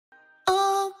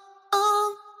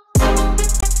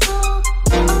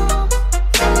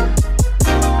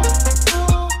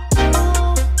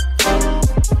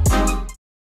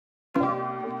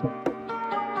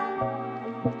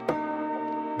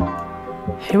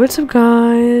what's up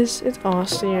guys, it's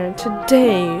Austin here, and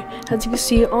today, as you can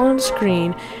see on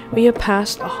screen, we have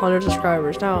passed 100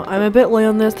 subscribers. Now, I'm a bit late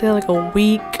on this, they're like a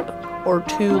week or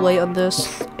two late on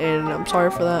this, and I'm sorry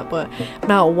for that, but I'm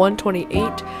now at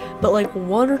 128, but like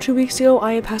 1 or 2 weeks ago,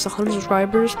 I had passed 100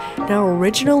 subscribers. Now,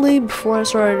 originally, before I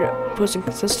started posting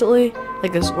consistently,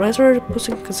 when I started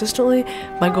posting consistently,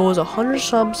 my goal was 100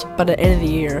 subs by the end of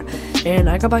the year, and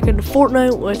I got back into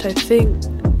Fortnite, which I think,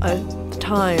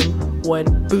 time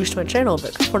would boost my channel a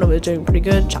bit, because Fortnite was doing pretty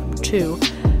good. Chapter 2,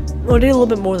 well, I did a little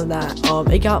bit more than that.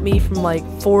 It got me from like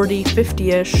 40,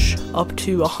 50-ish up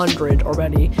to 100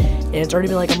 already, and it's already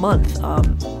been like a month.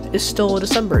 It's still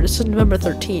December. This is November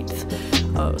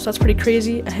 13th, so that's pretty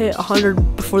crazy. I hit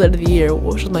 100 before the end of the year,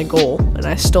 which was my goal, and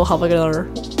I still have like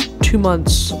another 2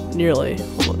 months, nearly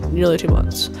 2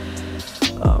 months.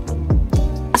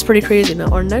 That's pretty crazy. Now,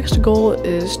 our next goal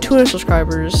is 200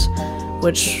 subscribers,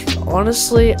 which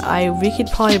honestly, we could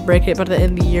probably break it by the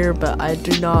end of the year, but I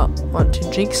do not want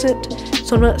to jinx it,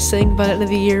 so I'm not saying by the end of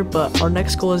the year, but our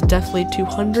next goal is definitely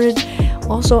 200.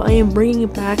 Also, I am bringing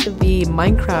back the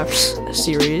Minecraft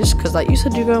series, because that used to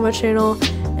do good on my channel,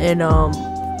 and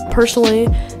personally,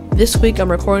 this week I'm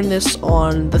recording this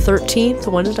on the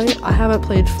 13th, Wednesday. I haven't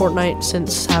played Fortnite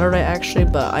since Saturday actually,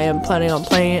 but I am planning on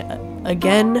playing it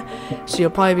again, so you'll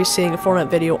probably be seeing a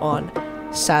Fortnite video on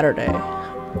Saturday,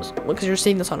 because you're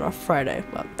seeing this on a Friday,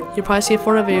 but you'll probably see a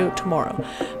Fortnite video tomorrow.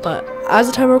 But as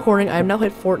the time of recording, I have now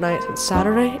played Fortnite since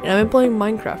Saturday, and I've been playing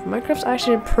Minecraft. Minecraft's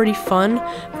actually pretty fun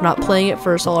for not playing it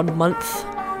for a solid month,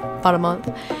 about a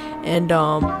month, and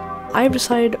I've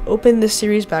decided to open this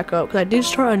series back up, because I did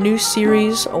start a new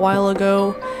series a while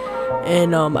ago,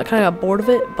 and I kind of got bored of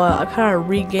it, but I kind of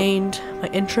regained my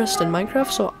interest in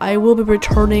Minecraft, so I will be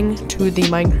returning to the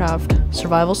Minecraft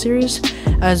survival series,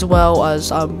 as well as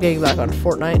getting back on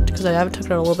Fortnite, because I have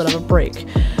taken a little bit of a break.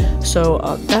 So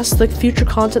that's the future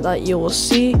content that you will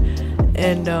see,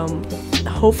 and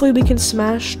hopefully we can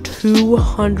smash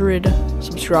 200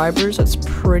 subscribers. That's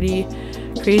pretty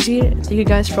crazy. Thank you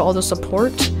guys for all the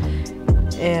support,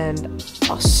 and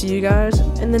I'll see you guys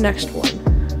in the next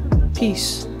one.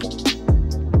 Peace.